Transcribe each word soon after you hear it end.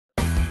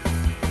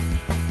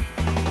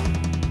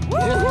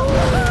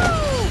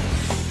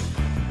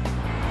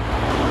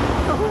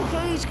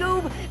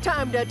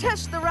time to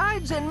test the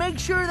rides and make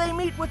sure they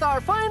meet with our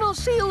final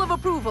seal of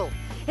approval.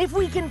 If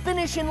we can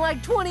finish in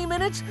like 20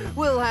 minutes,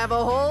 we'll have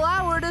a whole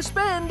hour to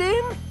spend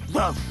in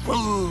the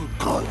food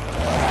court.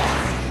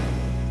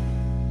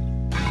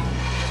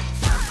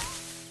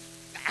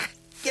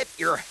 Get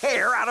your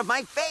hair out of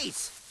my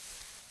face!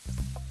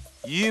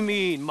 You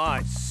mean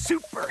my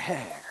super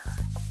hair?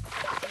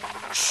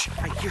 Shh!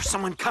 I hear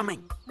someone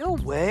coming. No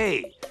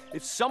way.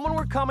 If someone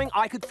were coming,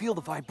 I could feel the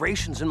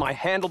vibrations in my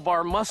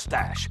handlebar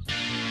mustache.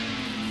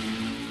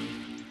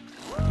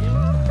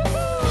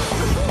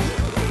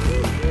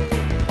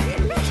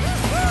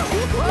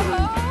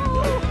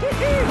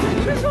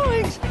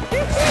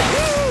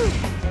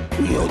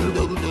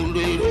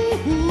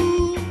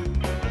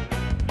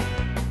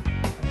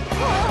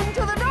 On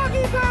to the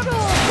doggy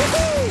paddle!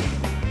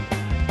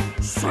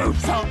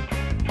 Surf's up.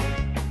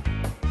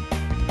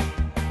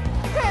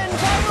 And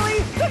finally,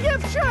 the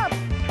gift shop!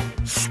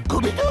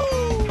 Scooby-Doo!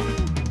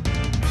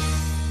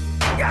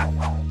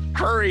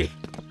 Hurry!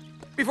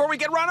 Before we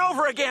get run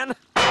over again!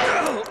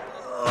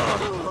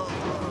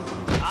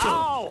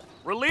 Ow!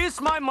 Release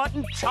my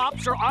mutton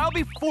chops or I'll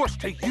be forced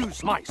to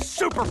use my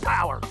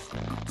superpowers!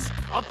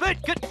 Stop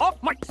it! Get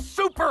off my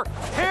super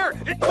hair!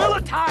 It will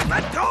attack!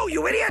 Let go,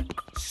 you idiot!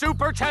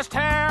 Super chest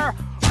hair!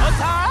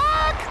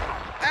 Attack!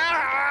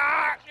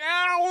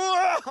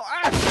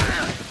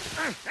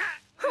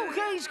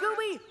 Okay,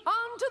 Scooby,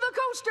 on to the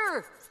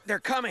coaster! They're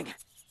coming.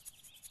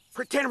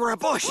 Pretend we're a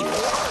bush.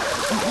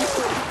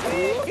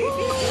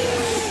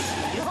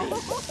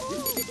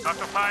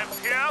 Dr. Fives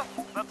here.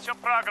 That's your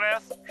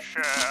progress.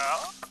 Share.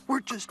 We're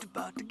just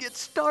about to get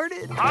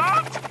started.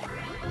 Out!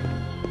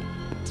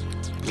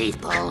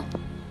 People.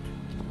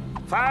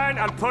 Fine,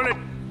 I'll pull it.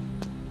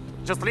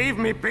 Just leave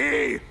me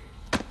be.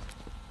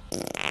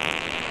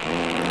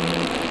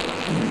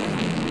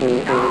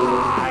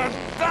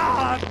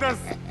 God, the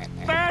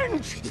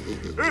stench!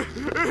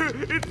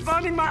 It's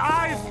burning my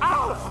eyes.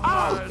 Ow!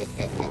 Ow!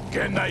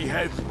 Can I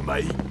have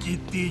my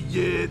kitty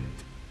yet?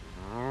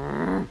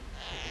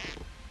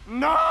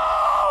 No!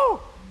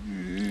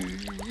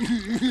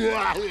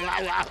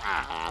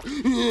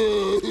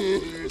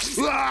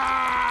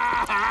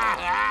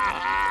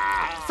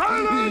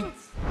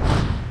 Silence!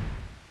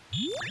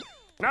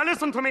 Now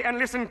listen to me and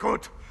listen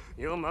good.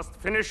 You must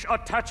finish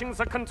attaching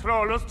the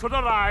controllers to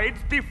the rides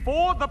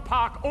before the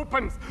park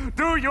opens.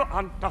 Do you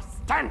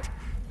understand?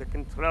 The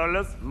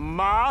controllers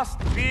must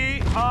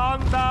be on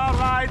the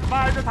ride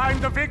by the time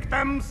the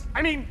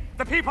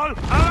people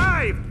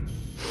arrive.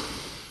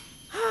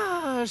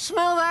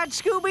 Smell that,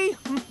 Scooby?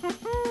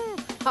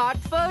 Hot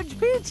fudge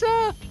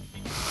pizza!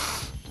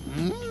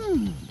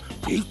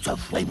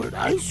 Pizza-flavored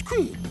ice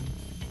cream.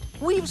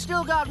 We've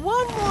still got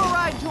one more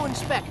ride to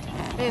inspect,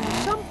 and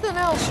something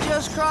else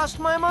just crossed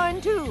my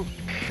mind, too.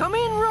 Come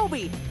in,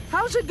 Roby.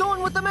 How's it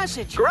going with the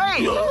message?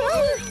 Great!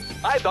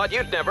 I thought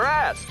you'd never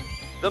ask.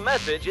 The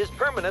message is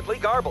permanently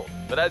garbled,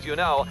 but as you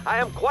know, I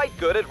am quite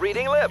good at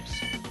reading lips.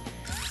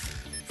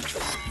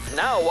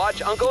 Now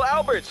watch Uncle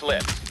Albert's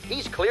lips.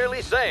 He's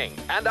clearly saying,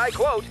 and I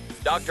quote,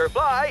 Dr.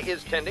 Fly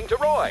is tending to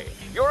Roy.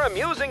 Your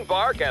amusing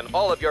bark and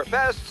all of your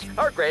pests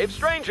are grave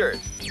strangers.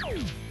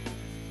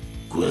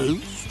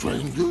 Grave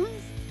strangers?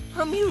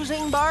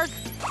 Amusing bark?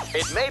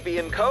 It may be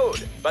in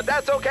code, but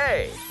that's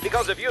okay.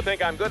 Because if you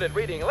think I'm good at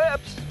reading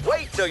lips,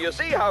 wait till you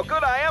see how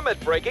good I am at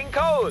breaking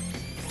codes.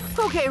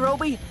 Okay,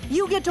 Roby,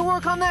 you get to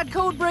work on that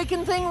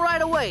code-breaking thing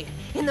right away.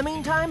 In the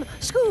meantime,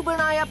 Scoob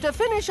and I have to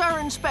finish our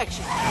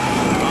inspection.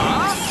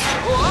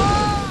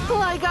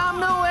 Like I'm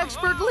no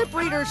expert lip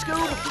reader,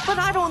 Scoob, but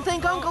I don't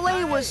think Uncle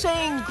A was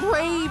saying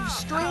grave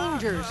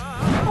strangers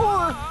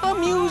or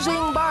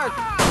amusing bark.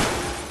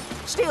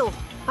 Still,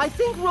 I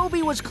think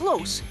Roby was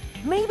close.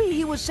 Maybe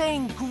he was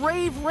saying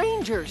grave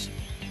rangers.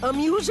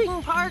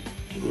 Amusing park?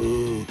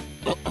 No,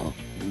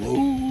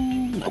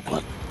 not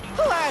quite.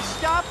 Last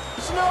stop,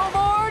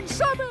 Snowboard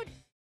Summit!